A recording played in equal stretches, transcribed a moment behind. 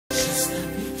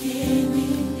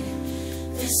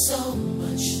There's so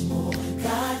much more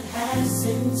God has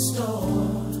in store.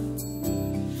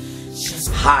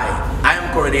 Hi, I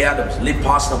am Korede Adams, lead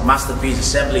pastor of Masterpiece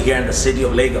Assembly here in the city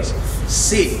of Lagos.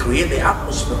 Seed, create the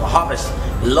atmosphere for harvest.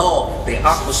 Love, the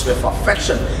atmosphere for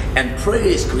affection. And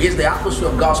praise creates the atmosphere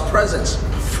of God's presence.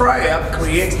 Prayer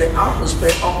creates the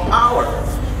atmosphere of power.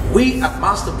 We at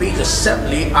Masterpiece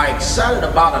Assembly are excited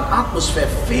about an atmosphere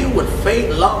filled with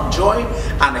faith, love, joy,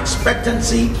 and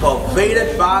expectancy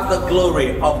pervaded by the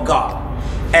glory of God.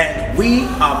 And we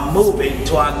are moving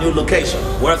to our new location.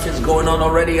 Work is going on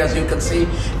already, as you can see,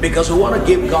 because we want to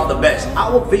give God the best.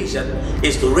 Our vision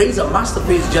is to raise a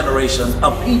masterpiece generation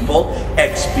of people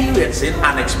experiencing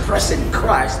and expressing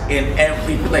Christ in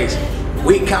every place.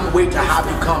 We can't wait to have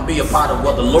you come be a part of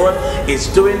what the Lord is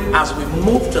doing as we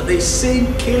move to this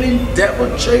sin killing, devil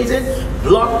chasing,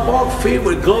 blood bog filled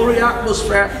with glory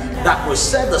atmosphere that will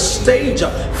set the stage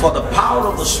for the power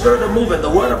of the Spirit to move and the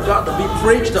Word of God to be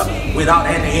preached without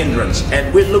any hindrance.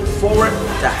 And we look forward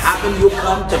to having you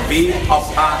come to be a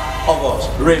part of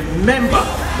us. Remember,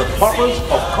 the purpose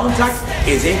of contact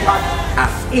is impact,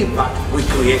 and impact will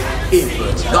create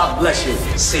influence. God bless you.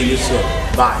 See you soon.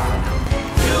 Bye.